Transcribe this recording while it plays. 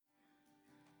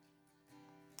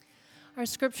Our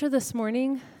scripture this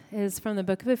morning is from the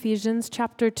book of Ephesians,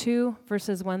 chapter 2,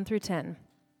 verses 1 through 10.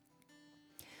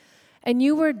 And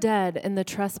you were dead in the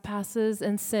trespasses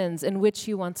and sins in which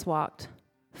you once walked,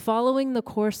 following the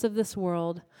course of this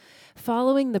world,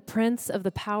 following the prince of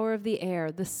the power of the air,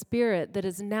 the spirit that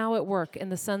is now at work in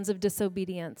the sons of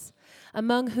disobedience,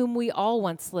 among whom we all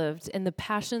once lived in the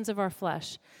passions of our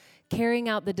flesh, carrying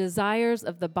out the desires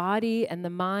of the body and the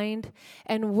mind,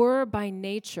 and were by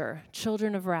nature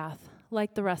children of wrath,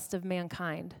 like the rest of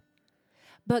mankind.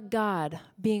 But God,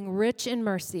 being rich in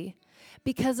mercy,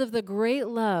 because of the great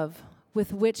love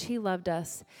with which he loved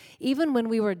us, even when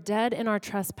we were dead in our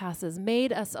trespasses,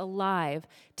 made us alive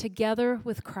together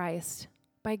with Christ.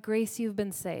 By grace you've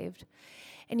been saved.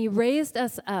 And he raised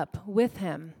us up with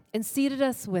him and seated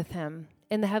us with him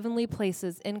in the heavenly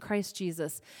places in Christ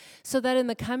Jesus, so that in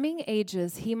the coming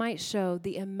ages he might show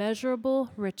the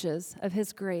immeasurable riches of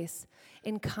his grace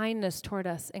in kindness toward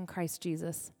us in Christ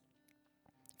Jesus.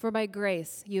 For by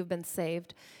grace you have been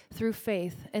saved through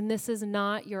faith, and this is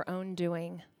not your own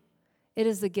doing. It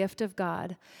is the gift of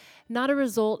God, not a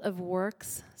result of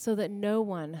works, so that no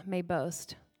one may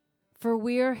boast. For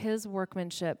we are his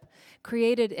workmanship,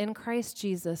 created in Christ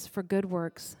Jesus for good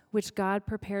works, which God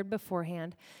prepared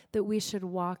beforehand that we should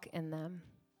walk in them.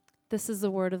 This is the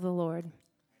word of the Lord.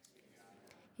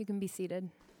 You can be seated.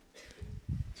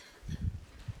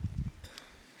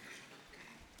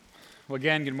 Well,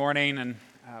 again, good morning and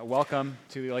welcome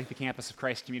to the Olathe campus of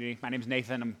Christ Community. My name is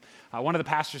Nathan. I'm one of the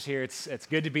pastors here. It's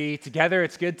good to be together.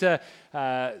 It's good to,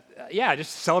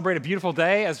 just celebrate a beautiful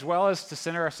day as well as to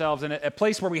center ourselves in a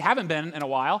place where we haven't been in a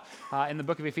while, in the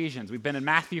book of Ephesians. We've been in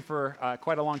Matthew for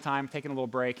quite a long time, taking a little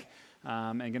break,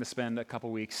 and going to spend a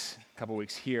couple weeks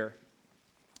here.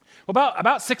 Well,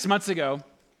 about 6 months ago,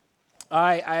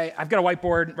 I've got a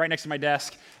whiteboard right next to my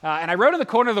desk, and I wrote in the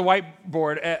corner of the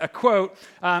whiteboard a quote,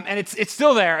 and it's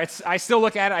still there. I still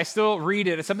look at it. I still read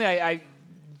it. It's something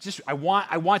I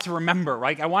want to remember.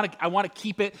 Right? I want to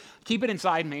keep it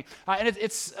inside me. And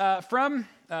it's from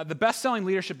the best-selling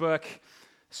leadership book,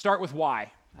 Start With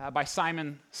Why, by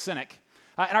Simon Sinek.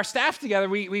 And our staff together,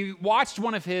 we watched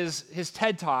one of his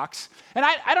TED Talks, and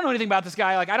I don't know anything about this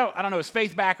guy. Like I don't know his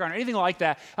faith background or anything like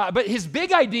that. But his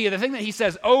big idea, the thing that he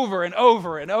says over and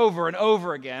over and over and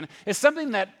over again, is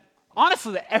something that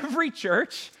honestly that every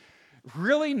church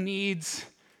really needs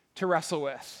to wrestle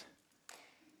with.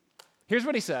 Here's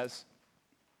what he says: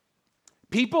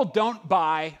 people don't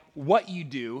buy what you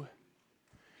do;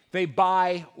 they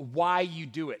buy why you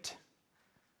do it.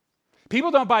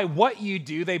 People don't buy what you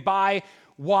do; they buy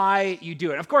why you do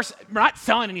it. Of course, we're not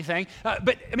selling anything,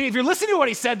 but I mean, if you're listening to what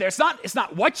he said there, it's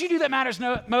not what you do that matters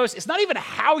most. It's not even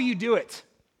how you do it.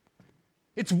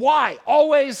 It's why.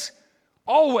 Always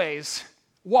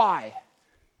why.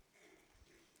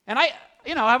 And I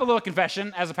have a little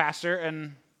confession as a pastor,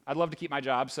 and I'd love to keep my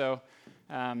job, so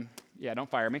don't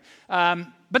fire me.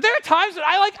 But there are times that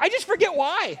I just forget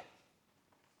why.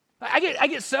 I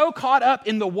get so caught up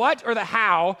in the what or the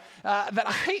how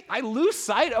that I lose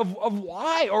sight of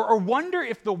why or wonder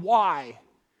if the why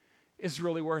is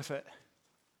really worth it. I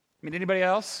mean, anybody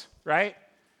else, right?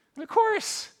 Of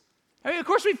course. Of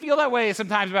course we feel that way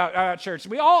sometimes about church.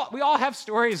 We all have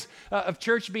stories of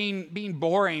church being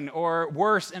boring or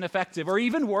worse, ineffective, or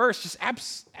even worse, just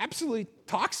absolutely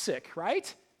toxic,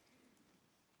 right?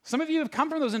 Some of you have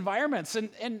come from those environments, and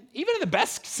even in the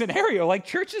best scenario, like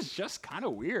church is just kind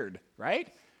of weird,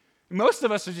 right? Most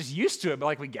of us are just used to it, but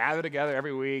like we gather together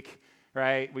every week,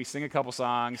 right? We sing a couple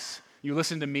songs. You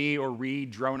listen to me or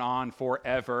Reed drone on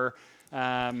forever.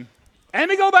 And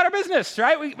we go about our business,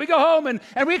 right? We go home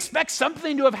and we expect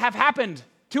something to have happened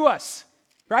to us,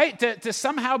 right? To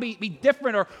somehow be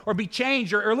different or be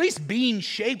changed or at least being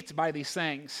shaped by these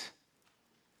things.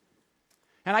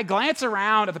 And I glance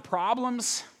around at the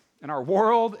problems in our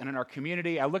world and in our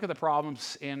community. I look at the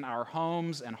problems in our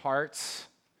homes and hearts.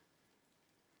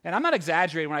 And I'm not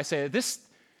exaggerating when I say that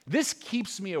this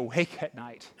keeps me awake at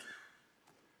night.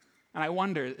 And I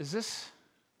wonder, is this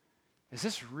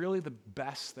really the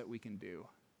best that we can do?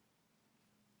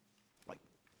 Like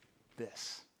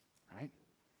this, right?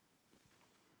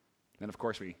 And of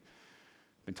course, we've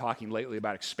been talking lately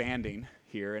about expanding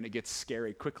here, and it gets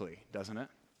scary quickly, doesn't it?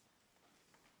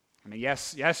 I mean,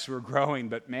 yes, we're growing,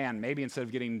 but man, maybe instead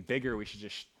of getting bigger, we should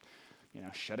just,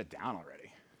 shut it down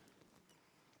already.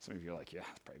 Some of you are like, yeah,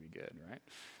 that'd probably be good, right?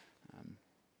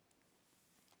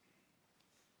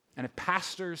 And if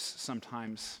pastors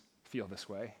sometimes feel this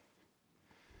way,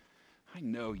 I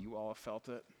know you all have felt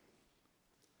it.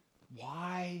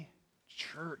 Why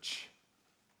church?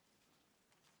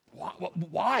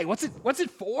 Why? What's it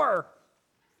for?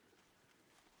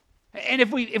 And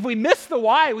if we miss the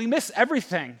why, we miss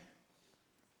everything.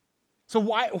 So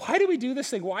why do we do this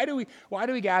thing? Why do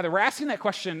we gather? We're asking that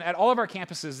question at all of our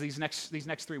campuses these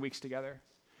next 3 weeks together.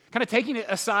 Kind of taking it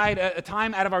aside a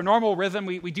time out of our normal rhythm.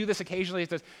 We do this occasionally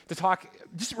to talk,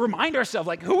 just remind ourselves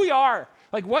like who we are,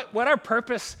 like what our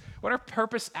purpose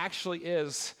actually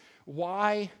is.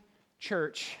 Why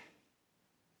church?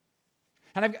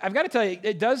 And I've got to tell you,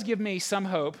 it does give me some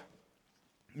hope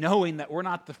knowing that we're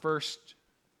not the first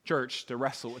church to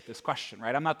wrestle with this question,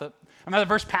 right? I'm not the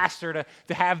first pastor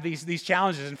to have these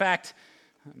challenges. In fact,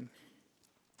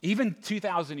 even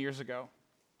 2,000 years ago,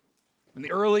 in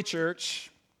the early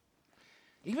church,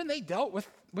 even they dealt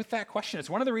with that question. It's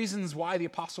one of the reasons why the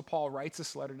Apostle Paul writes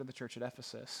this letter to the church at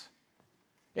Ephesus.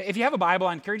 If you have a Bible,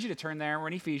 I encourage you to turn there. We're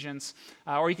in Ephesians,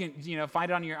 or you can find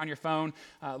it on your phone.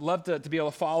 Love to be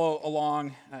able to follow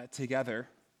along together.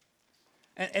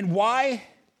 And why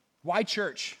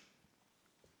church?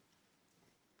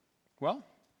 Well,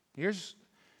 here's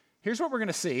what we're going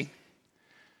to see.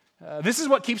 This is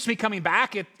what keeps me coming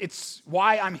back. It's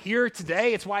why I'm here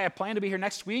today. It's why I plan to be here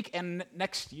next week and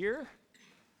next year.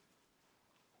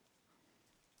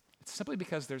 It's simply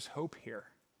because there's hope here.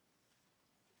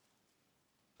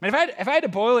 I mean, if I had to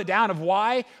boil it down of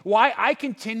why I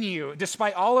continue,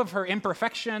 despite all of her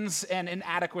imperfections and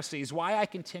inadequacies, why I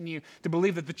continue to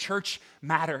believe that the church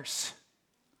matters.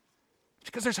 It's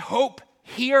because there's hope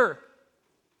here.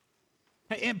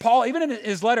 And Paul, even in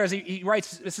his letter, as he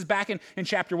writes, this is back in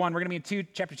chapter 1, we're going to be in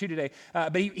chapter 2 today,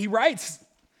 but he writes,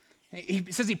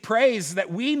 he says he prays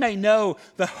that we may know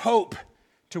the hope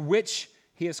to which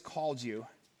he has called you.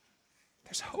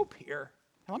 There's hope here.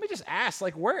 And let me just ask,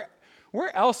 like, where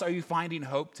else are you finding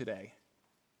hope today?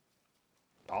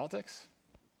 Politics?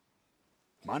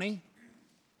 Money?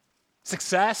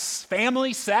 Success?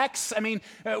 Family? Sex? I mean,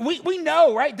 we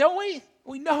know, right? Don't we?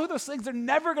 We know those things are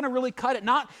never going to really cut it,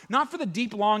 not for the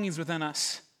deep longings within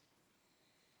us.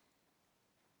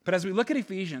 But as we look at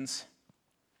Ephesians,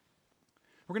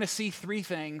 we're going to see 3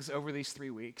 things over these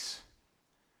 3 weeks.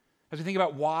 As we think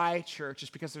about why church,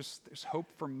 it's because there's hope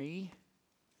for me,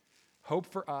 hope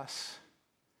for us,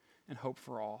 and hope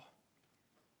for all.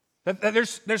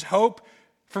 There's hope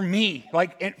for me,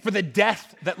 like for the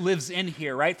death that lives in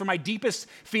here, right? For my deepest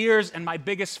fears and my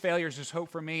biggest failures, there's hope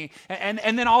for me.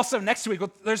 And then also next week,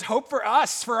 there's hope for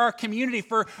us, for our community,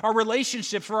 for our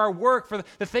relationships, for our work, for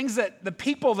the things that, the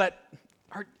people that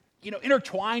are,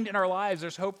 intertwined in our lives.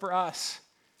 There's hope for us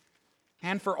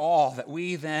and for all, that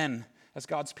we then, as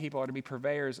God's people, are to be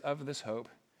purveyors of this hope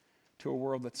to a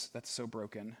world that's so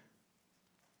broken.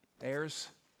 There's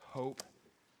hope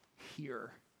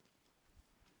here.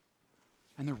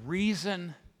 And the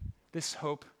reason this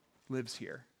hope lives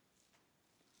here,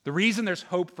 the reason there's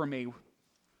hope for me,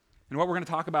 and what we're going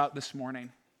to talk about this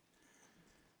morning,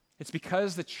 it's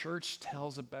because the church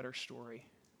tells a better story.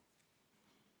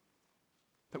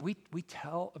 That we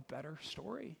tell a better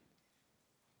story.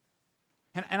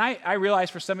 And I realize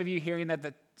for some of you hearing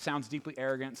that sounds deeply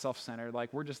arrogant, self-centered,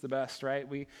 like we're just the best, right?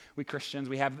 We Christians,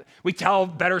 we tell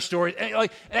better stories.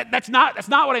 Like that's not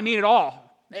what I mean at all.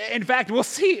 In fact, we'll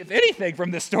see, if anything,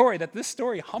 from this story, that this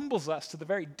story humbles us to the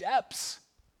very depths.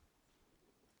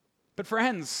 But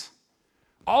friends,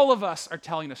 all of us are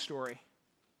telling a story.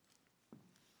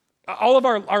 All of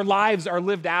our lives are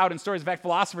lived out in stories. In fact,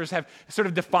 philosophers have sort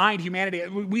of defined humanity.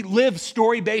 We live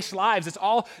story-based lives. It's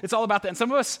all about that. And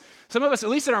some of us, at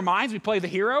least in our minds, we play the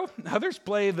hero. Others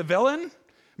play the villain.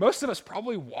 Most of us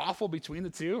probably waffle between the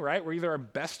two, right? We're either our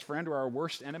best friend or our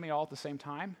worst enemy all at the same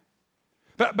time.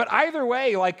 But either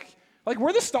way, like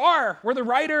we're the star, we're the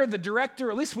writer, the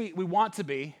director, at least we want to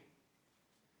be.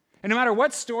 And no matter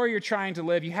what story you're trying to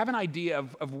live, you have an idea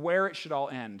of where it should all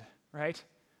end, right?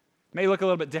 It may look a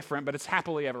little bit different, but it's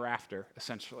happily ever after,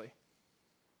 essentially.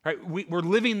 Right? We're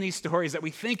living these stories that we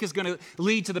think is going to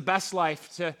lead to the best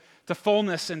life, to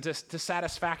fullness and to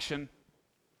satisfaction.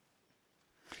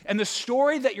 And the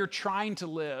story that you're trying to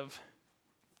live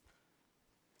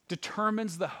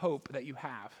determines the hope that you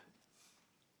have.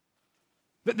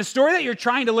 The story that you're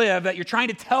trying to live, that you're trying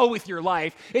to tell with your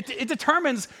life, it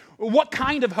determines what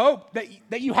kind of hope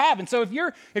that you have. And so if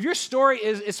your story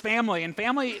is family, and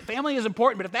family is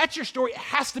important, but if that's your story, it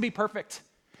has to be perfect.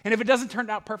 And if it doesn't turn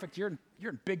out perfect, you're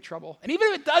in big trouble. And even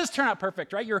if it does turn out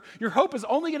perfect, right, your hope is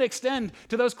only going to extend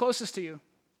to those closest to you.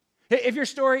 If your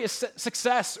story is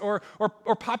success or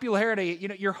popularity,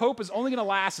 your hope is only going to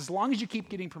last as long as you keep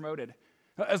getting promoted,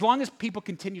 as long as people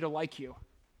continue to like you.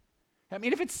 I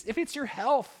mean, if it's your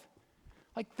health,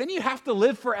 then you have to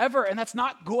live forever, and that's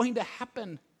not going to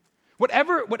happen.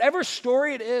 Whatever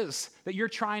story it is that you're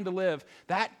trying to live,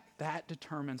 that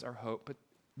determines our hope. But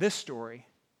this story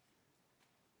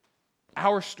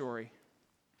Our story.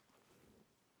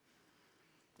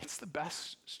 It's the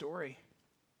best story.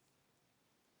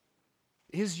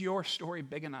 Is your story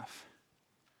big enough?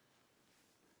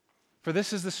 For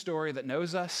this is the story that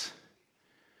knows us,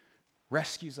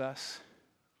 rescues us,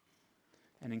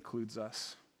 and includes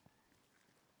us.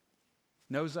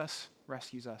 Knows us,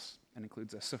 rescues us, and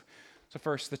includes us. So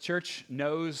first, the church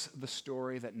knows the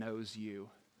story that knows you.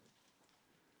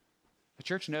 The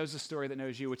church knows the story that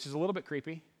knows you, which is a little bit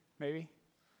creepy, maybe,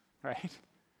 right?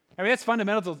 I mean, that's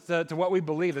fundamental to what we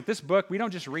believe, that this book, we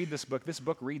don't just read this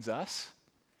book reads us.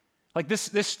 Like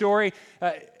this story,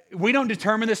 we don't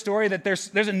determine the story, that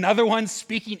there's another one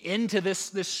speaking into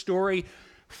this story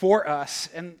for us.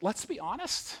 And let's be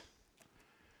honest,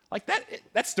 like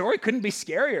that story couldn't be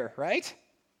scarier, right?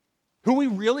 Who we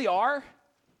really are,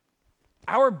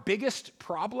 our biggest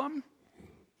problem,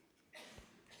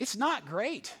 it's not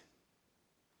great.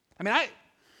 I mean,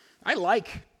 I like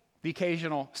the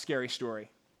occasional scary story.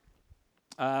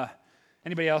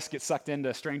 Anybody else get sucked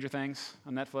into Stranger Things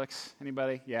on Netflix?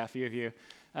 Anybody? Yeah, a few of you.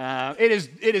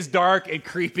 It is dark and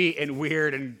creepy and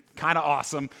weird and kind of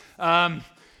awesome. Don't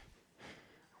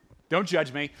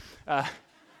judge me. The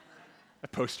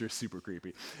poster is super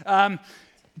creepy.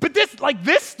 But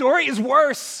this story is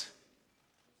worse.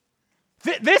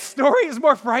 This story is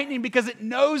more frightening because it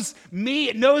knows me.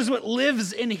 It knows what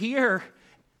lives in here.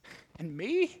 And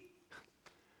me?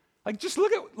 Like, just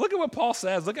look at what Paul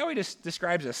says. Look how he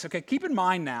describes this. Okay, keep in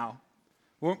mind now,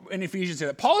 in Ephesians,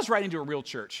 that Paul is writing to a real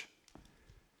church,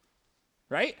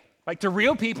 right? Like to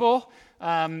real people,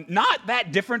 not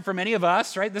that different from any of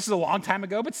us, right? This is a long time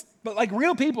ago, but like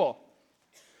real people.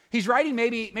 He's writing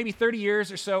maybe 30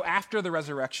 years or so after the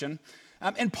resurrection,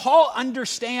 and Paul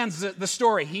understands the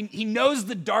story. He knows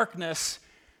the darkness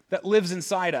that lives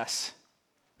inside us.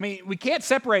 I mean, we can't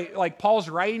separate like Paul's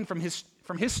writing from his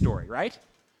story, right?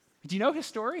 Do you know his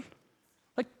story?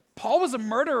 Like, Paul was a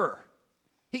murderer.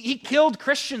 He killed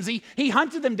Christians. He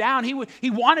hunted them down. He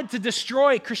wanted to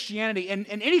destroy Christianity and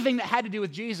anything that had to do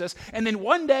with Jesus. And then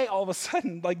one day, all of a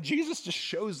sudden, like, Jesus just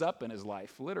shows up in his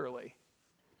life, literally.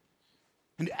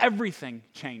 And everything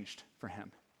changed for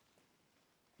him.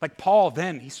 Like Paul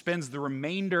then, he spends the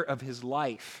remainder of his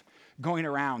life going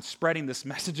around spreading this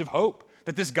message of hope,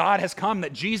 that this God has come,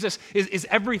 that Jesus is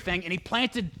everything, and he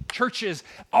planted churches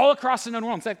all across the known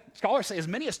world. In fact, scholars say as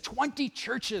many as 20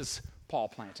 churches Paul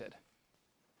planted.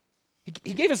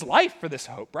 He gave his life for this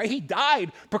hope, right? He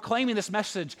died proclaiming this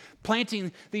message,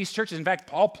 planting these churches. In fact,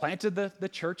 Paul planted the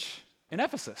church in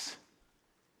Ephesus,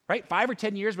 right? 5 or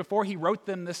 10 years before he wrote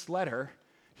them this letter,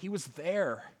 he was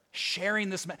there sharing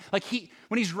this. Like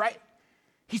when he's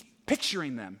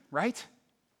picturing them, right?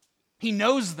 He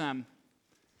knows them.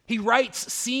 He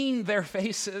writes seeing their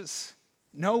faces,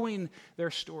 knowing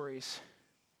their stories.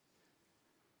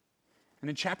 And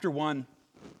in chapter 1,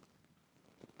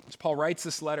 as Paul writes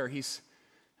this letter,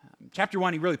 chapter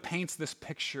 1, he really paints this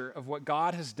picture of what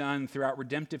God has done throughout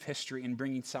redemptive history in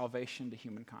bringing salvation to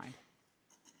humankind.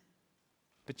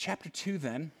 But chapter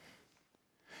 2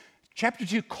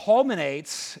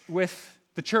 culminates with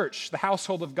the church, the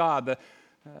household of God, the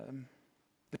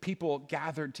people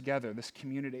gathered together, this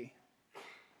community.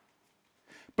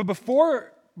 But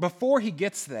before he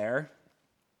gets there,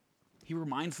 he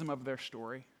reminds them of their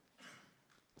story,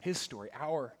 his story,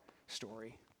 our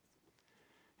story.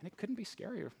 And it couldn't be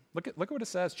scarier. Look at what it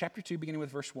says, chapter 2, beginning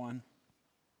with verse 1.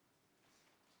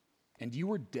 And you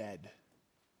were dead.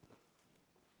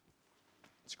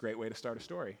 It's a great way to start a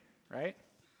story, right?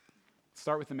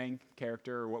 Start with the main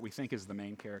character, or what we think is the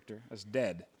main character, as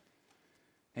dead.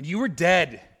 And you were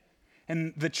dead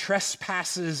in the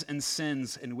trespasses and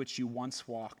sins in which you once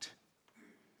walked,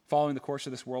 following the course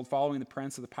of this world, following the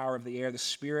prince of the power of the air, the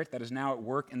spirit that is now at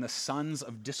work in the sons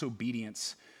of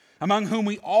disobedience, among whom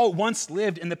we all once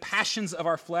lived in the passions of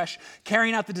our flesh,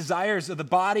 carrying out the desires of the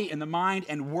body and the mind,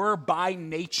 and were by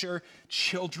nature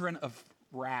children of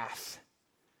wrath,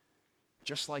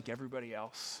 just like everybody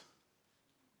else.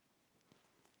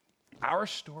 Our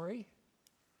story,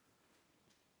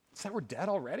 it's that we're dead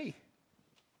already.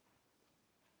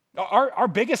 Our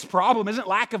biggest problem isn't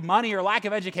lack of money or lack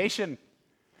of education.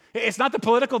 It's not the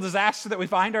political disaster that we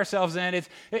find ourselves in.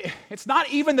 It's not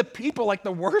even the people, like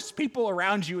the worst people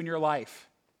around you in your life.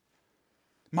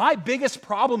 My biggest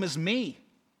problem is me.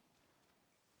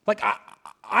 Like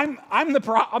I'm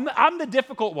the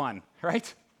difficult one,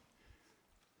 right?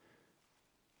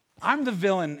 I'm the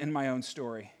villain in my own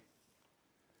story.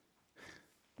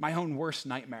 My own worst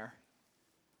nightmare.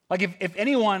 Like if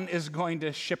anyone is going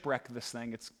to shipwreck this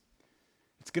thing, it's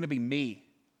going to be me,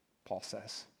 Paul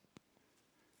says.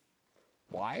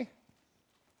 Why?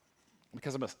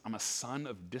 Because I'm a son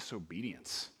of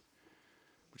disobedience,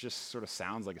 which just sort of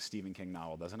sounds like a Stephen King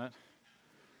novel, doesn't it?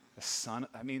 A son,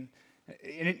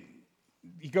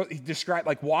 he described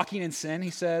like walking in sin,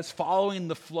 he says, following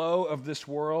the flow of this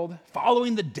world,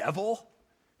 following the devil,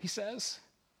 he says.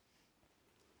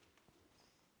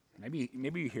 Maybe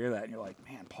you hear that and you're like,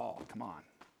 man, Paul, come on.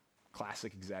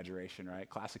 Classic exaggeration, right?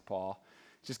 Classic Paul.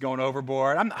 Just going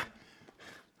overboard. I'm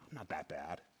not that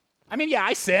bad. I mean, yeah,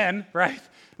 I sin, right?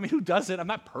 I mean, who doesn't? I'm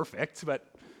not perfect, but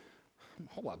I'm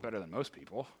a whole lot better than most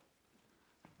people.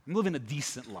 I'm living a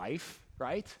decent life,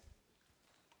 right?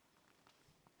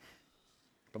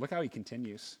 But look how he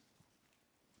continues.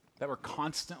 That we're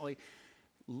constantly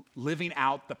living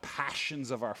out the passions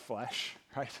of our flesh,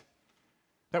 right?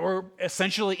 That we're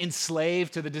essentially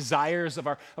enslaved to the desires of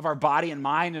our body and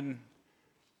mind. And,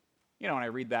 when I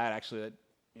read that, actually,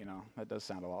 that does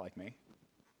sound a lot like me,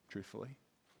 truthfully.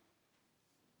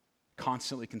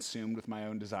 Constantly consumed with my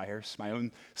own desires, my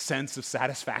own sense of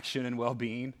satisfaction and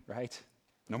well-being, right?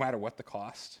 No matter what the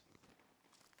cost.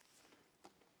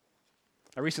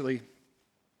 I recently,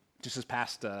 just this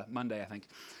past Monday, I think,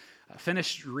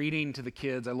 finished reading to the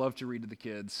kids. I love to read to the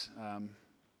kids.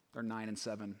 They're 9 and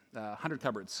 7. 100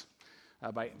 Cupboards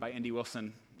by Andy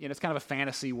Wilson. It's kind of a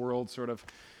fantasy world sort of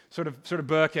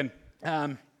book, and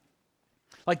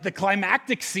like the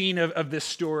climactic scene of this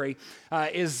story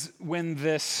is when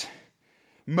this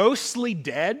mostly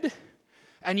dead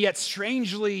and yet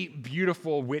strangely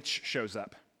beautiful witch shows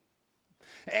up.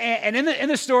 And in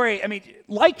the story, I mean,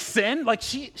 like sin, like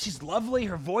she's lovely,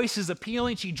 her voice is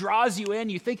appealing, she draws you in,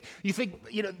 you think,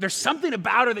 there's something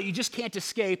about her that you just can't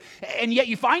escape, and yet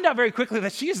you find out very quickly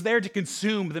that she is there to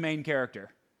consume the main character,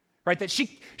 right? That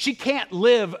she can't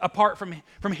live apart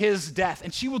from his death,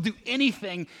 and she will do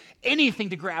anything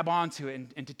to grab onto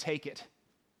it and to take it.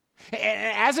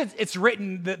 And as it's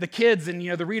written, the kids and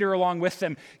the reader along with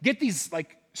them get these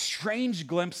like strange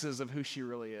glimpses of who she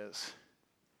really is.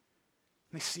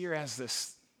 They see her as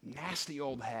this nasty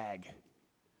old hag,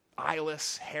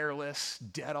 eyeless, hairless,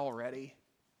 dead already.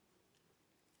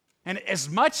 And as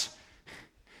much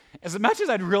as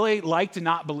I'd really like to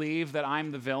not believe that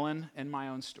I'm the villain in my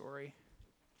own story,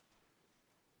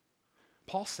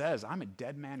 Paul says I'm a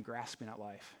dead man grasping at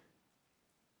life,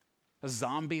 a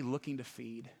zombie looking to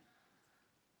feed.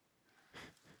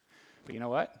 But you know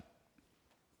what?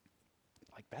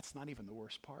 Like, that's not even the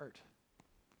worst part.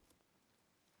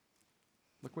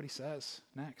 Look what he says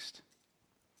next.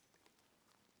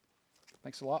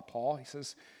 Thanks a lot, Paul. He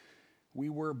says, we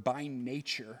were by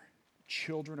nature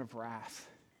children of wrath.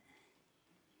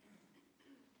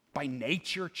 By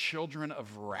nature, children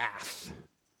of wrath.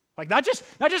 Like, not just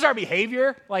our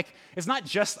behavior. Like, it's not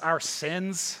just our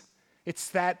sins. It's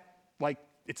that, like,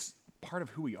 it's part of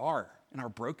who we are in our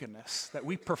brokenness, that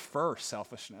we prefer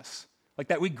selfishness. Like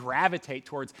that we gravitate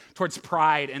towards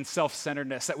pride and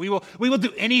self-centeredness, that we will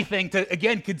do anything to,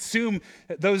 again, consume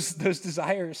those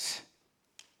desires.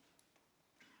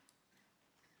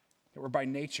 That we're by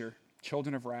nature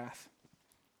children of wrath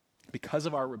because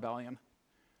of our rebellion,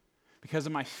 because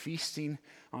of my feasting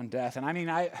on death. And I mean,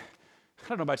 I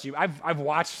don't know about you. I've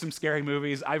watched some scary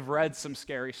movies. I've read some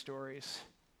scary stories.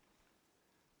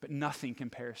 But nothing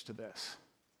compares to this.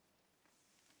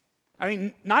 I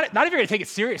mean, not if you're going to take it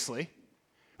seriously.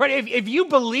 Right? If you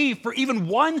believe for even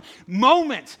one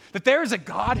moment that there is a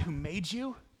God who made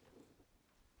you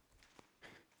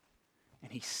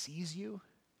and he sees you,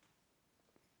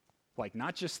 like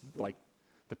not just like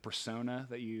the persona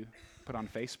that you put on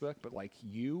Facebook, but like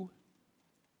you.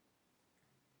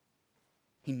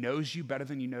 He knows you better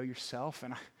than you know yourself.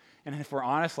 And if we're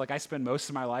honest, like I spend most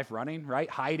of my life running, right?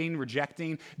 Hiding,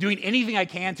 rejecting, doing anything I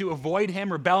can to avoid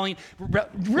him, rebelling,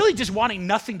 really just wanting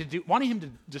nothing to do, wanting him to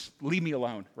just leave me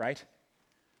alone, right?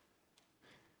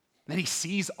 And then he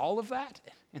sees all of that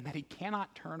and that he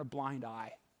cannot turn a blind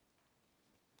eye.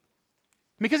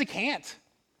 Because he can't.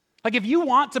 Like if you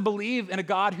want to believe in a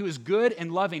God who is good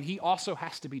and loving, he also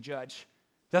has to be judge.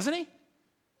 Doesn't he?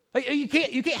 Like you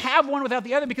can't have one without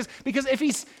the other because if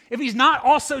he's not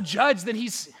also judge, then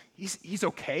he's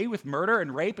okay with murder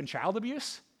and rape and child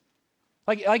abuse.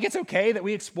 Like it's okay that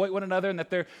we exploit one another and that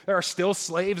there are still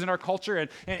slaves in our culture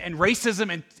and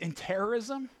racism and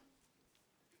terrorism.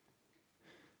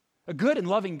 A good and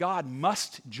loving God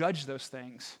must judge those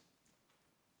things.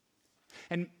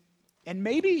 And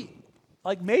maybe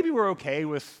we're okay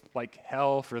with like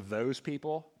hell for those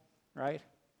people, right?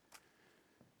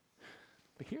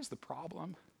 But here's the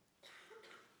problem.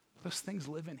 Those things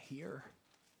live in here.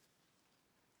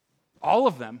 All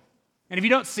of them. And if you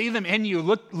don't see them in you,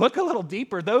 look a little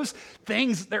deeper. Those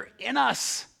things, they're in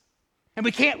us. And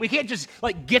we can't just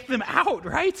like get them out,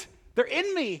 right? They're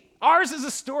in me. Ours is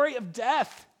a story of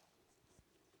death.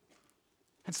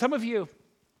 And some of you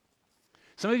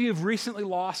have recently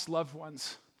lost loved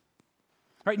ones.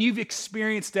 Right? And you've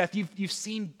experienced death. You've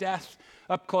seen death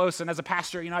up close. And as a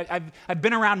pastor, I've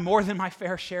been around more than my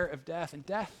fair share of death. And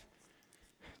death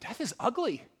is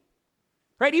ugly.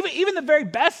 Right? Even the very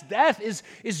best death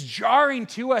is jarring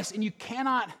to us, and you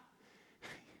cannot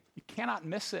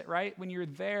miss it, right? When you're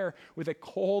there with a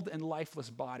cold and lifeless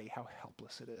body, how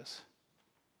helpless it is.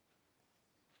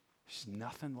 There's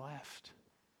nothing left.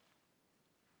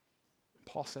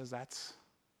 Paul says that's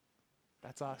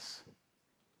us.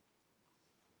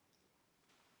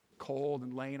 Cold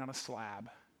and laying on a slab.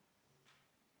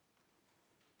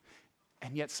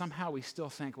 And yet somehow we still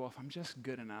think, well, if I'm just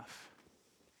good enough,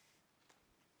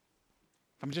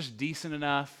 if I'm just decent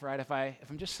enough, right? If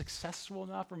I'm just successful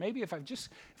enough, or maybe if I just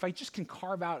can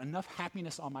carve out enough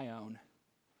happiness on my own,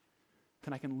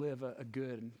 then I can live a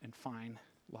good and fine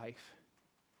life.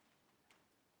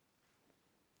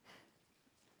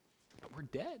 But we're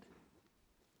dead.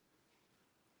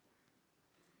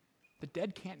 The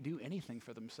dead can't do anything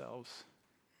for themselves.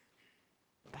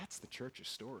 That's the church's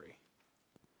story.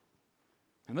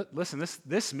 And listen,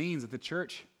 this means that the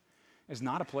church is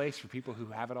not a place for people who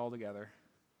have it all together.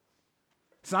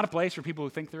 It's not a place for people who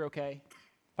think they're okay,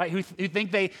 right? Who think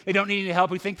they don't need any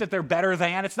help, who think that they're better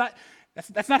than.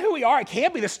 That's not who we are. It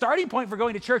can't be. The starting point for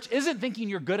going to church isn't thinking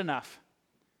you're good enough.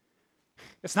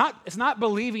 It's not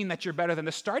believing that you're better than.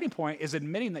 The starting point is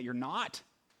admitting that you're not.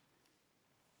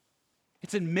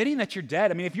 It's admitting that you're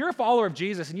dead. I mean, if you're a follower of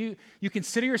Jesus and you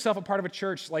consider yourself a part of a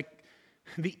church, like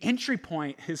the entry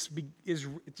point is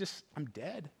just, I'm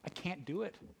dead. I can't do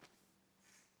it.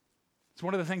 It's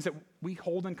one of the things that we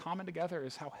hold in common together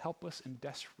is how helpless and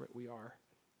desperate we are.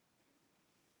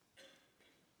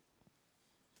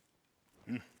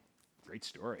 Great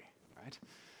story, right?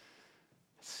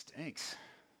 It stinks.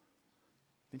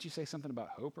 Didn't you say something about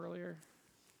hope earlier?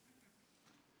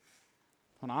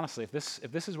 Well, honestly, if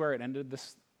this is where it ended,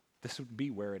 this would be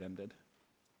where it ended.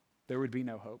 There would be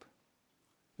no hope.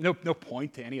 No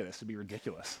point to any of this. It would be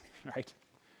ridiculous, right?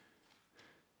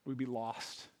 We'd be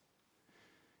lost,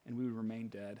 and we would remain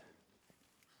dead.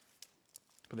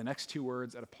 But the next two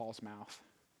words out of Paul's mouth,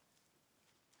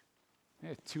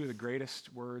 two of the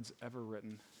greatest words ever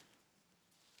written.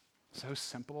 So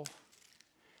simple,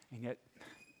 and yet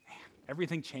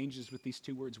everything changes with these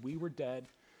two words. We were dead,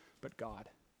 but God.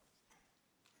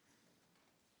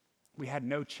 We had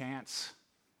no chance,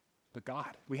 but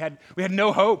God. We had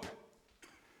no hope,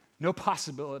 no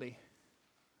possibility,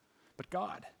 but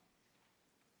God.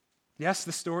 Yes,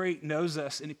 the story knows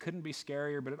us, and it couldn't be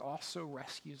scarier, but it also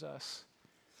rescues us,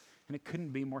 and it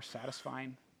couldn't be more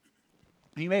satisfying.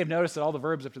 And you may have noticed that all the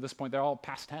verbs up to this point, they're all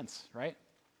past tense, right?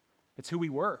 It's who we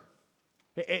were.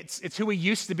 It's who we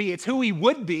used to be. It's who we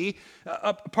would be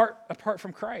apart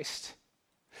from Christ.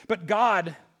 But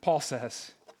God, Paul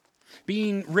says,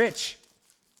 being rich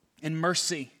in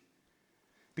mercy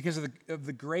because of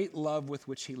the great love with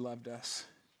which he loved us.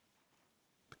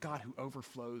 But God who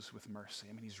overflows with mercy.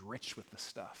 I mean, he's rich with the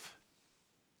stuff.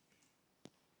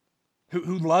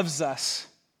 Who loves us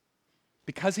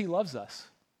because he loves us.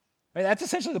 Right? That's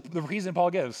essentially the reason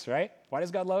Paul gives, right? Why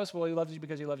does God love us? Well, he loves you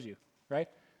because he loves you, right?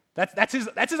 That's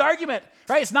his argument,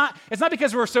 right? It's not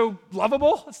because we're so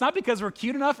lovable. It's not because we're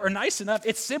cute enough or nice enough.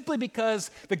 It's simply because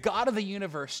the God of the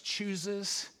universe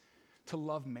chooses to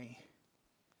love me.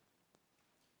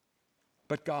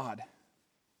 But God,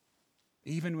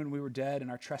 even when we were dead in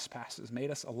our trespasses,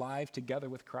 made us alive together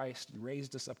with Christ and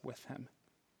raised us up with him.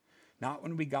 Not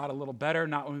when we got a little better,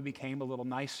 not when we became a little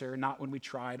nicer, not when we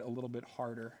tried a little bit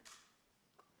harder.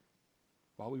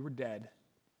 While we were dead.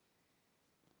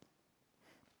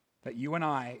 That you and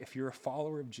I, if you're a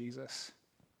follower of Jesus,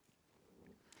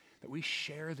 that we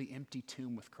share the empty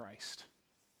tomb with Christ.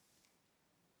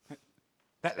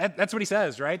 That's what he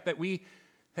says, right?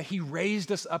 That he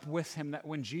raised us up with him, that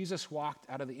when Jesus walked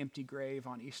out of the empty grave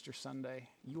on Easter Sunday,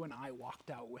 you and I walked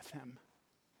out with him.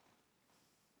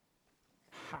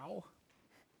 How?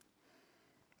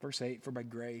 Verse 8, for by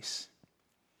grace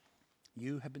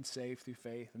you have been saved through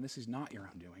faith, and this is not your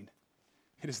own doing.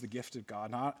 It is the gift of God,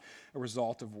 not a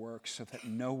result of works, so that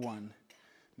no one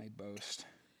may boast.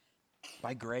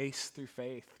 By grace through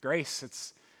faith. Grace,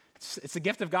 it's a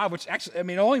gift of God, which actually,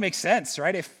 it only makes sense,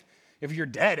 right? If you're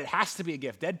dead, it has to be a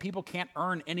gift. Dead people can't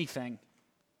earn anything.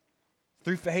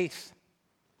 Through faith.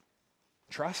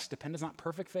 Trust, dependence, not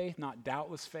perfect faith, not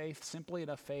doubtless faith, simply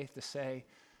enough faith to say,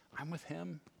 I'm with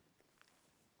him.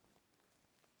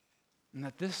 And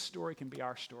that this story can be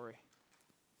our story.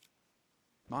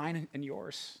 Mine and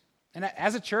yours. And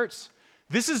as a church,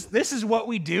 This is what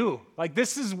we do. Like,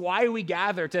 this is why we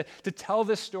gather, to tell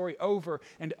this story over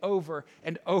and over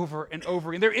and over and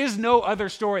over. And there is no other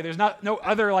story. There's no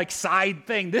other like side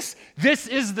thing. This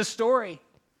is the story.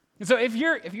 And so if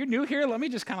you're new here, let me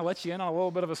just kind of let you in on a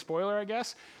little bit of a spoiler, I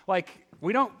guess. Like,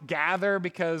 we don't gather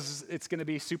because it's going to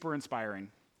be super inspiring.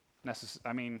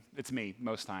 I mean, it's me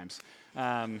most times.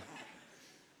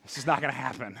 It's just not going to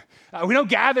happen. We don't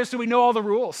gather so we know all the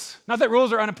rules. Not that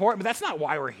rules are unimportant, but that's not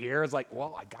why we're here. It's like,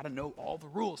 well, I got to know all the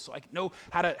rules so I can know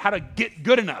how to get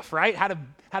good enough, right?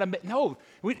 No.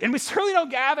 We certainly don't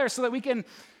gather so that we can,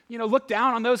 look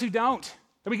down on those who don't.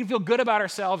 That we can feel good about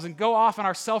ourselves and go off in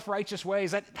our self-righteous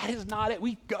ways. That is not it.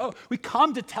 We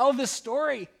come to tell this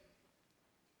story.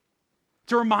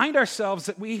 To remind ourselves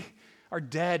that we are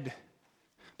dead,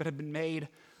 but have been made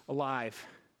alive.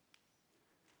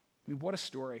 I mean, what a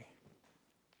story.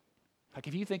 Like,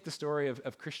 if you think the story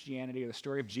of Christianity or the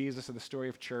story of Jesus or the story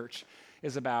of church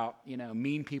is about,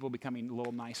 mean people becoming a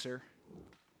little nicer,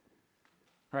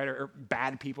 right? Or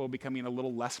bad people becoming a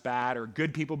little less bad, or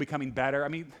good people becoming better. I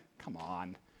mean, come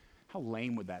on. How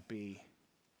lame would that be?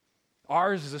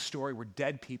 Ours is a story where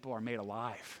dead people are made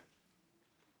alive.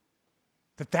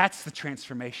 That's the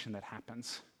transformation that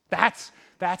happens. That's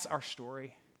our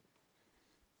story.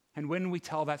 And when we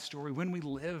tell that story, when we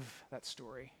live that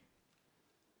story,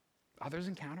 others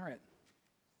encounter it.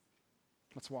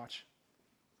 Let's watch.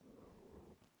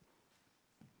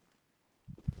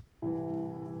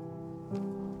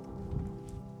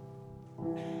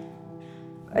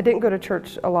 I didn't go to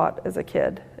church a lot as a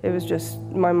kid. It was just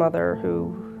my mother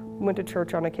who went to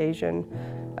church on occasion,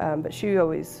 but she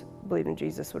always believed in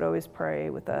Jesus, would always pray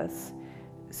with us.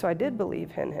 So I did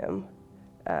believe in him.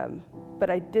 But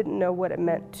I didn't know what it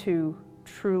meant to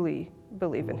truly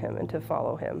believe in him and to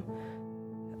follow him.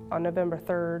 On November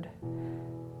 3rd,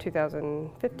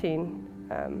 2015,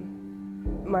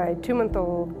 my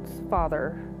 2-month-old's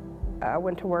father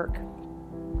went to work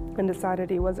and decided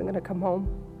he wasn't going to come home.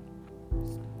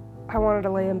 I wanted to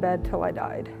lay in bed till I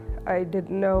died. I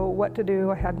didn't know what to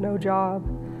do. I had no job.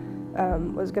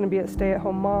 Was going to be a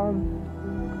stay-at-home mom.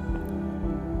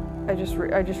 I just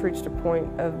reached a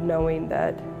point of knowing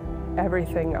that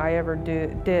everything I ever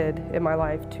did in my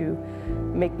life to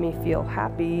make me feel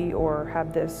happy or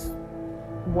have this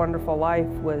wonderful life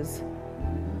was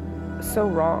so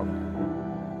wrong.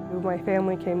 My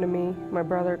family came to me, my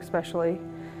brother especially,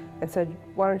 and said,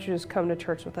 "Why don't you just come to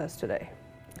church with us today?"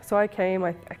 So I came.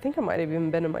 I think I might have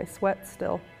even been in my sweats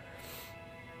still.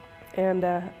 And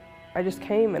I just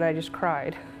came and I just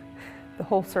cried the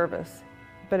whole service.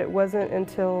 But it wasn't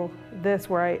until this,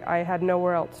 where I had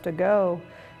nowhere else to go,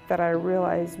 that I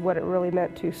realized what it really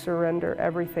meant to surrender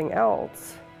everything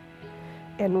else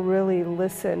and really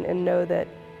listen and know that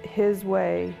his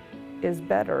way is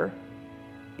better.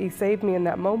 He saved me in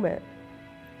that moment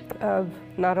of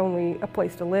not only a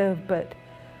place to live, but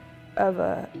of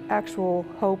an actual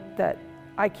hope that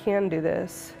I can do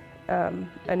this.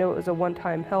 I know it was a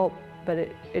one-time help, but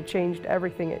it changed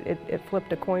everything. It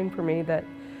flipped a coin for me that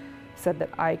said that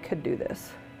I could do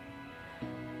this.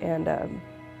 And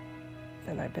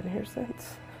I've been here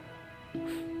since.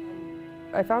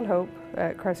 I found hope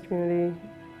at Christ Community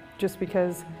just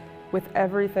because with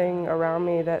everything around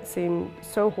me that seemed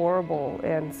so horrible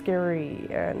and scary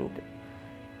and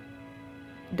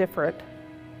different,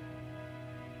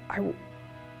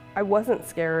 I wasn't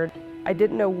scared. I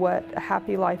didn't know what a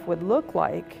happy life would look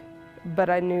like, but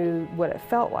I knew what it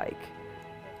felt like.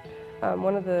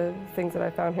 One of the things that I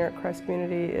found here at Christ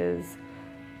Community is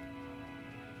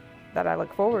that I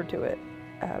look forward to it,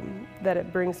 that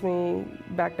it brings me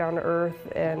back down to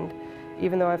earth. And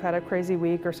even though I've had a crazy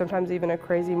week or sometimes even a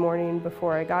crazy morning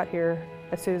before I got here,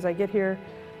 as soon as I get here,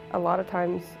 a lot of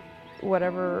times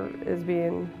whatever is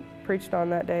being preached on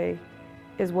that day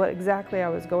is what exactly I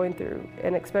was going through.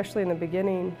 And especially in the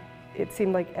beginning, it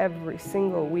seemed like every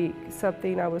single week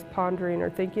something I was pondering or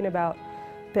thinking about,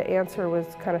 the answer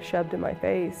was kind of shoved in my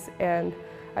face. And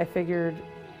I figured,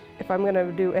 if I'm going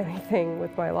to do anything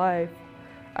with my life,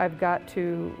 I've got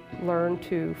to learn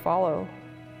to follow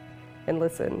and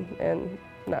listen and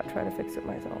not try to fix it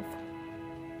myself.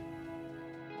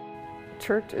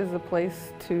 Church is a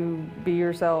place to be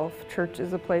yourself. Church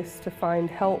is a place to find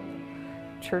help.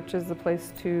 Church is a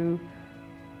place to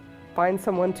find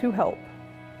someone to help.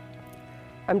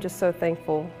 I'm just so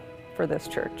thankful for this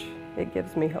church. It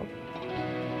gives me hope.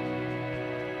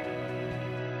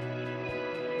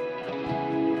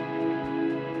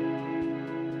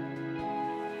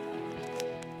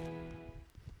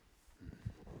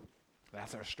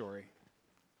 That's our story.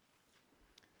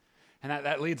 And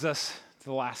that leads us to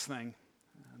the last thing.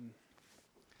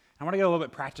 I want to get a little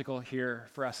bit practical here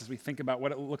for us as we think about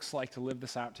what it looks like to live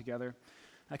this out together.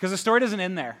 Because the story doesn't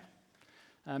end there.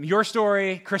 Your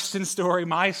story, Kristen's story,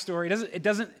 my story, it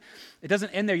doesn't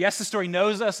end there. Yes, the story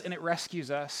knows us and it rescues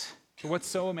us. But what's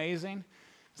so amazing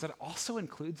is that it also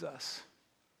includes us.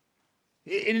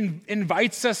 It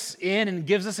invites us in and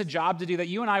gives us a job to do, that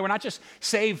you and I were not just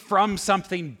saved from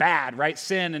something bad, right?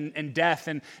 Sin and death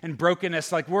and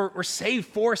brokenness. Like we're saved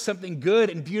for something good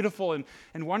and beautiful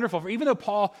and wonderful. For even though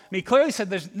Paul, he clearly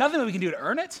said there's nothing that we can do to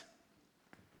earn it,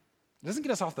 it doesn't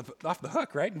get us off the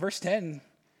hook, right? In verse 10,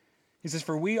 he says,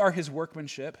 "For we are his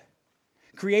workmanship,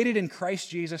 created in Christ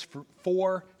Jesus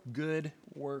for good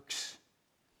works,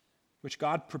 which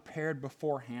God prepared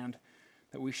beforehand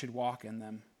that we should walk in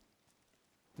them."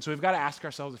 And so we've got to ask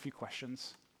ourselves a few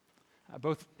questions,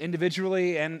 both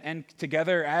individually and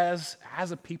together as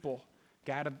a people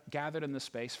gathered in this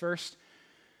space. First,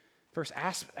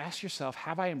 ask yourself,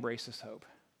 have I embraced this hope?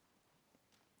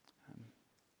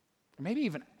 Or maybe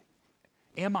even,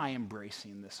 am I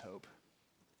embracing this hope?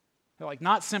 Like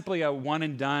not simply a one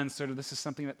and done sort of, this is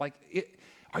something that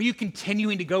are you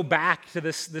continuing to go back to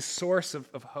this source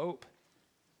of hope?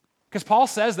 Because Paul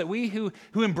says that we who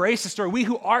embrace the story, we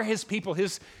who are his people,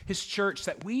 his church,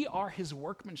 that we are his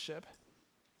workmanship.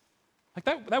 Like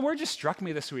that word just struck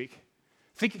me this week.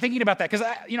 Thinking about that, because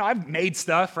I've made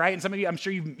stuff, right? And some of you, I'm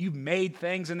sure you've made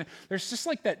things, and there's just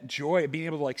like that joy of being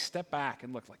able to like step back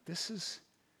and look like this is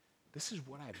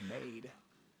what I've made.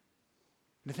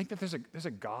 And to think that there's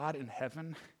a God in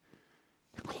heaven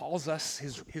who calls us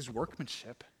his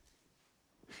workmanship.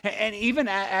 And even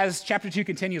as chapter 2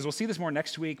 continues, we'll see this more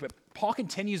next week, but Paul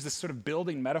continues this sort of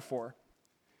building metaphor.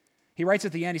 He writes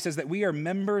at the end, he says that we are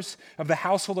members of the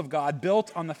household of God, built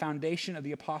on the foundation of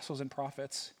the apostles and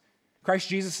prophets. Christ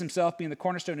Jesus himself being the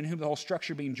cornerstone, in whom the whole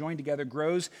structure being joined together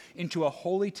grows into a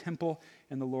holy temple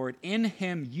in the Lord. In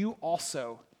him you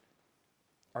also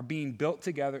are being built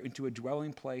together into a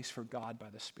dwelling place for God by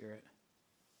the Spirit.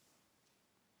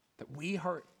 That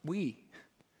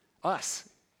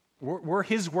we're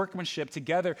his workmanship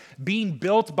together, being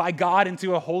built by God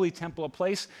into a holy temple, a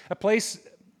place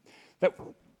that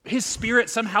his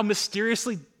Spirit somehow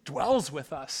mysteriously dwells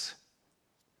with us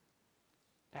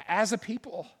as a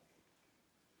people.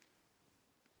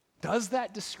 Does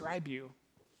that describe you?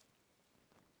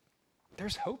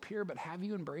 There's hope here, but have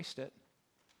you embraced it?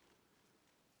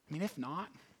 I mean, if not,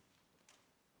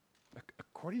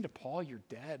 according to Paul, you're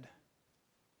dead.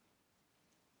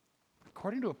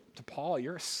 According to Paul,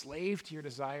 you're a slave to your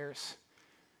desires,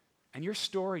 and your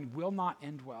story will not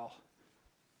end well.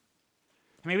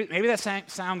 Maybe that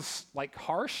sounds like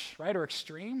harsh, right, or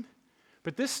extreme,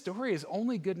 but this story is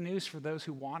only good news for those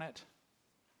who want it.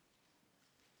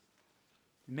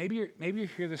 Maybe you're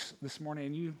here this morning,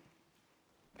 and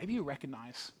maybe you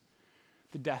recognize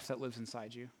the death that lives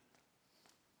inside you.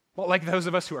 Well, like those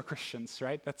of us who are Christians,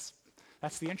 right? That's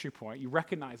the entry point. You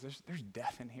recognize there's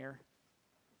death in here.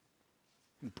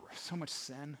 And so much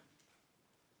sin.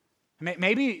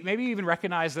 Maybe you even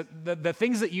recognize that the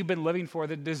things that you've been living for,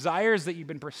 the desires that you've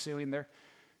been pursuing,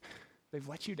 they've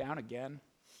let you down again.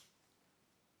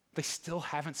 They still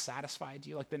haven't satisfied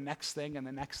you, like the next thing and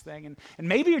the next thing. And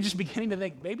maybe you're just beginning to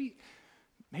think, maybe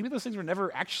those things were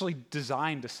never actually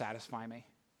designed to satisfy me.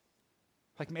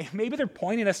 Like maybe they're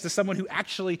pointing us to someone who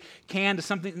actually can, to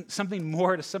something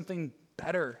more, to something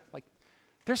better. Like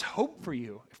there's hope for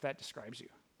you if that describes you.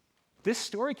 This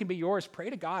story can be yours. Pray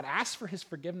to God. Ask for his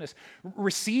forgiveness.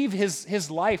 Receive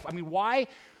his life. I mean, why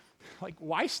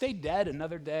stay dead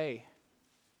another day?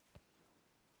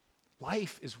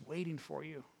 Life is waiting for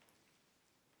you.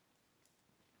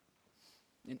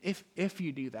 And if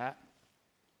you do that,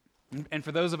 and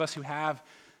for those of us who have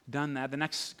done that, the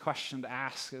next question to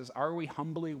ask is, are we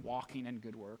humbly walking in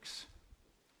good works?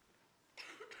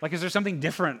 Like, is there something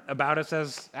different about us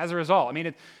as a result? I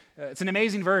mean, it's an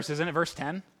amazing verse, isn't it? Verse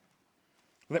 10.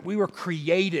 That we were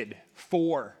created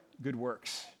for good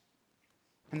works.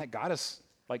 And that God has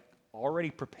already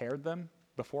prepared them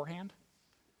beforehand.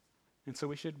 And so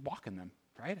we should walk in them,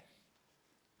 right?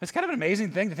 It's kind of an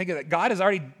amazing thing to think of, that God has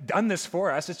already done this for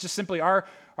us. It's just simply our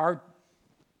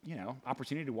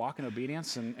opportunity to walk in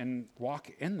obedience and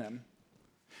walk in them.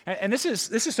 And this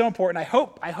is so important.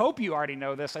 I hope you already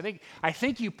know this. I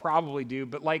think you probably do,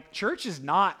 but church is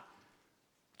not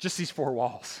just these four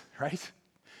walls, right?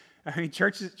 I mean,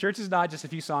 church is not just a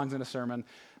few songs and a sermon.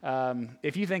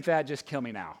 If you think that, just kill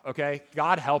me now, okay?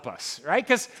 God help us, right?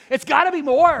 Because it's got to be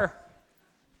more.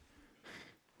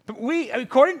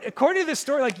 According to this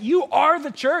story, like, you are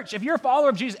the church. If you're a follower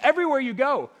of Jesus, everywhere you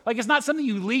go, like, it's not something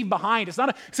you leave behind. It's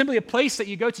not simply a place that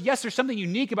you go to. Yes, there's something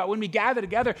unique about when we gather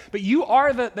together, but you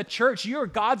are the church. You are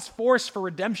God's force for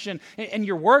redemption in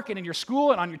your work and in your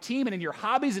school and on your team and in your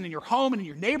hobbies and in your home and in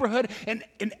your neighborhood and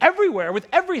everywhere with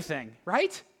everything,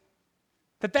 right?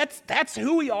 That's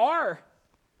who we are.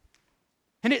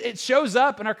 And it shows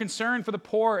up in our concern for the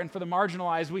poor and for the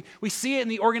marginalized. We see it in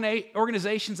the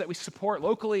organizations that we support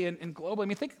locally and globally. I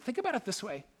mean, think about it this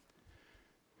way.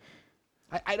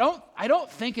 I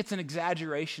don't think it's an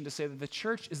exaggeration to say that the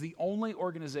church is the only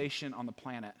organization on the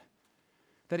planet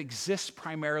that exists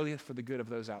primarily for the good of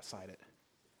those outside it.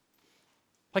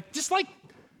 Just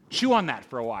chew on that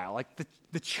for a while. Like,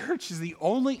 the church is the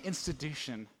only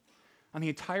institution on the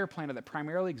entire planet that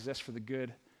primarily exists for the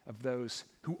good of those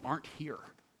who aren't here.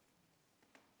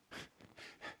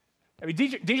 I mean,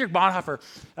 Dietrich Bonhoeffer,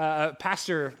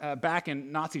 pastor back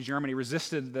in Nazi Germany,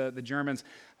 resisted the Germans.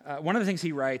 One of the things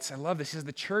he writes, I love this, he says,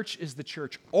 the church is the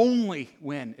church only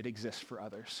when it exists for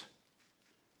others.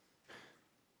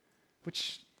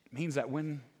 Which means that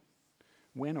when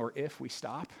or if we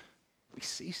stop, we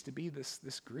cease to be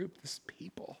this group, this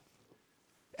people.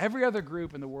 Every other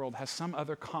group in the world has some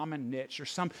other common niche or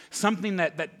something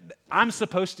that I'm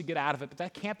supposed to get out of it, but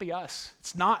that can't be us.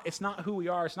 It's not who we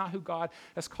are. It's not who God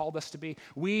has called us to be.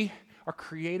 We are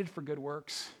created for good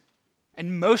works,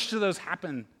 and most of those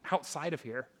happen outside of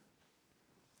here.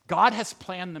 God has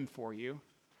planned them for you.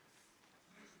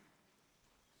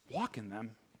 Walk in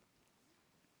them.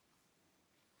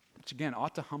 Which again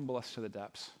ought to humble us to the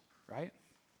depths, right?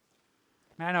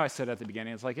 I know I said at the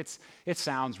beginning, it's like it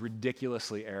sounds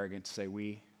ridiculously arrogant to say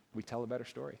we tell a better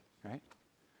story, right?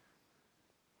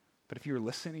 But if you're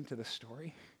listening to this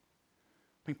story,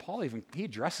 I mean, Paul he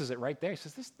addresses it right there. He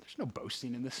says, there's no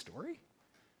boasting in this story.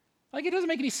 Like, it doesn't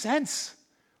make any sense.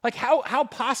 Like, how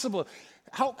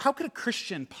could a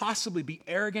Christian possibly be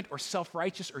arrogant or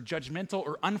self-righteous or judgmental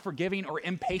or unforgiving or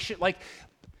impatient?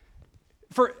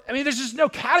 There's just no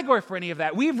category for any of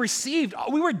that. We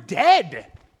were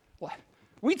dead. What?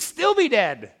 We'd still be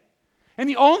dead. And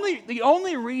the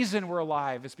only reason we're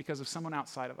alive is because of someone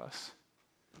outside of us.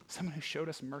 Someone who showed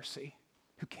us mercy,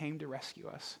 who came to rescue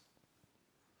us.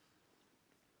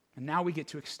 And now we get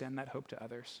to extend that hope to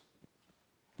others.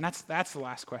 And that's the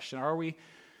last question. Are we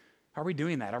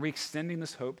doing that? Are we extending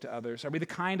this hope to others? Are we the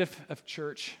kind of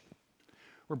church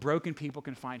where broken people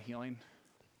can find healing?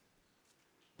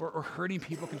 Or hurting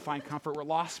people can find comfort? Where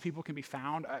lost people can be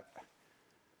found?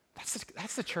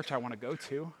 That's the church I want to go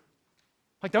to.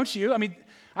 Like, don't you? I mean,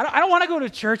 I don't want to go to a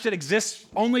church that exists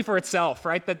only for itself,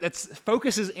 right? That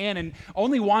focuses in and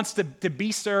only wants to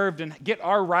be served and get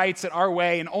our rights and our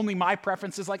way and only my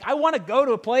preferences. Like, I want to go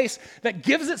to a place that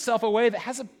gives itself away, that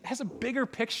has a bigger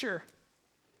picture,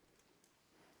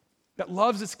 that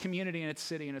loves its community and its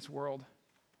city and its world.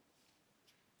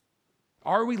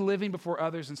 Are we living before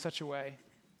others in such a way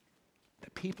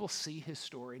that people see his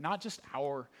story, not just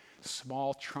our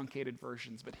small, truncated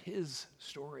versions, but his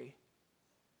story?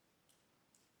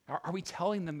 Are we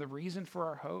telling them the reason for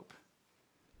our hope?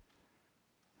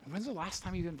 When's the last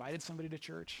time you invited somebody to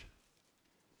church?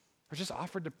 Or just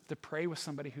offered to pray with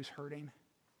somebody who's hurting?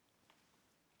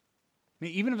 I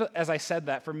mean, even as I said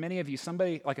that, for many of you,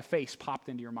 somebody, like a face, popped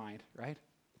into your mind, right?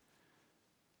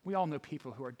 We all know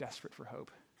people who are desperate for hope.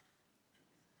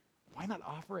 Why not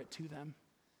offer it to them?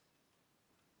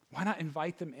 Why not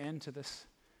invite them into this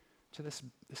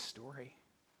story?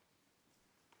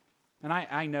 And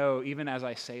I know, even as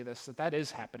I say this, that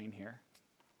is happening here.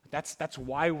 That's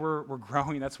why we're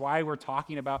growing. That's why we're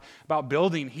talking about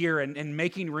building here and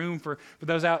making room for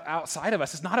those outside of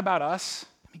us. It's not about us.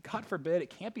 I mean, God forbid, it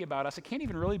can't be about us. It can't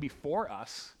even really be for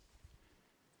us.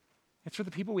 It's for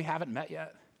the people we haven't met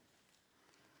yet.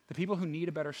 The people who need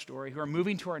a better story, who are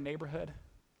moving to our neighborhood,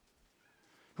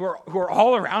 who are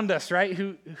all around us, right?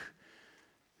 Who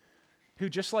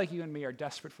just like you and me are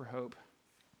desperate for hope.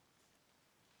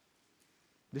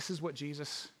 This is what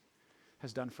Jesus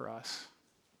has done for us.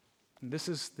 And this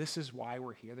is why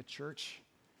we're here. The church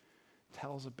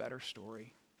tells a better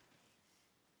story.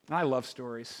 And I love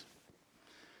stories.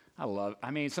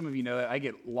 Some of you know that I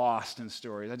get lost in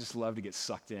stories. I just love to get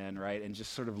sucked in, right? And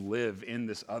just sort of live in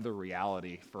this other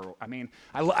reality.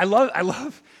 I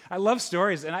love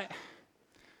stories. And I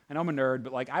know I'm a nerd,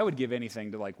 but I would give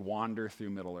anything to wander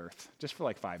through Middle Earth just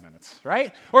for 5 minutes,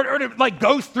 right? Or to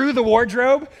go through the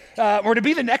wardrobe, or to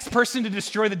be the next person to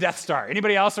destroy the Death Star.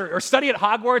 Anybody else? Or study at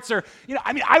Hogwarts?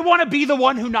 I want to be the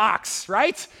one who knocks,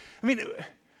 right?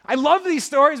 I love these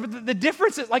stories, but the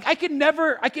difference is, like, I can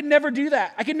never do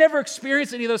that. I can never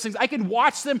experience any of those things. I can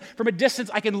watch them from a distance.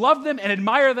 I can love them and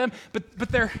admire them, but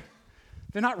they're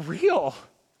not real.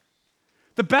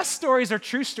 The best stories are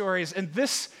true stories, and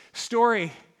this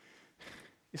story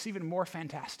is even more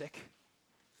fantastic.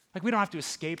 Like, we don't have to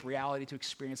escape reality to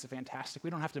experience the fantastic. We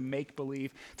don't have to make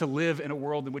believe to live in a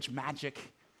world in which magic,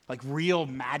 like real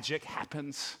magic,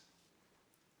 happens.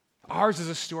 Ours is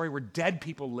a story where dead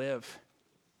people live,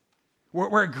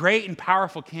 where a great and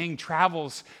powerful king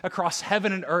travels across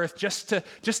heaven and earth just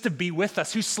to be with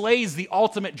us, who slays the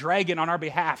ultimate dragon on our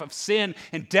behalf of sin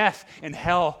and death and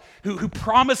hell, who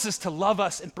promises to love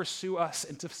us and pursue us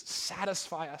and to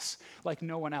satisfy us like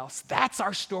no one else. That's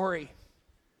our story.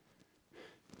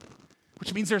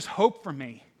 Which means there's hope for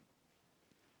me,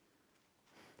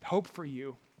 hope for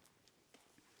you.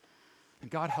 And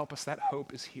God help us, that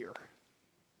hope is here.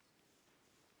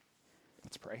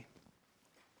 Let's pray.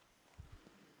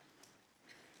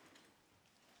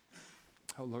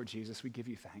 Oh, Lord Jesus, we give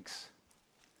you thanks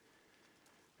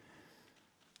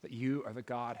that you are the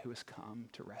God who has come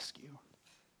to rescue.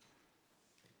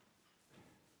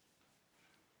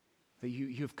 That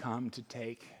you have come to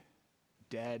take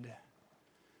dead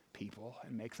people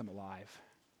and make them alive.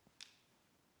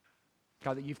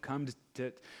 God, that you've come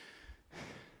to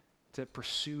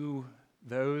pursue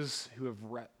those who have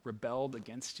rebelled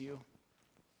against you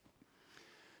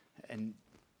and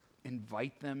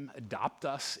invite them, adopt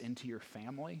us into your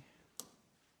family.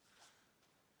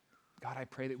 God, I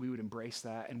pray that we would embrace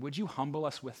that. And would you humble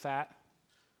us with that?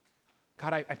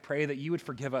 God, I pray that you would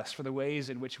forgive us for the ways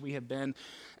in which we have been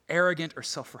arrogant or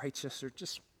self-righteous or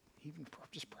just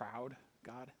proud,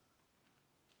 God.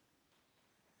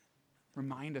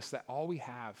 Remind us that all we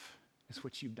have is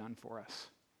what you've done for us.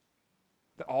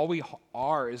 That all we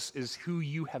are is who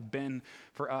you have been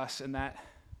for us, and that,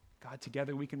 God,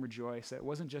 together we can rejoice that it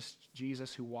wasn't just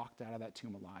Jesus who walked out of that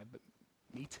tomb alive, but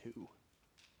me too.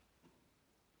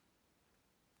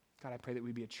 God, I pray that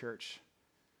we be a church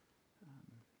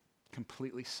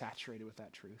completely saturated with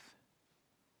that truth,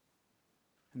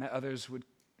 and that others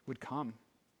would come,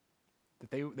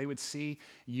 that they would see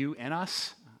you in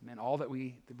us and all that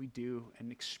we do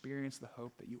and experience the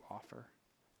hope that you offer.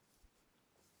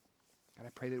 God, I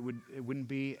pray that it wouldn't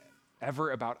be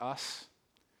ever about us,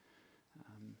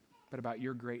 but about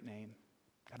your great name.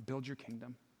 God, build your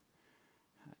kingdom.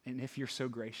 And if you're so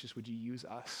gracious, would you use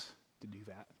us to do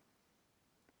that?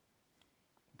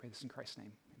 I pray this in Christ's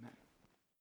name. Amen.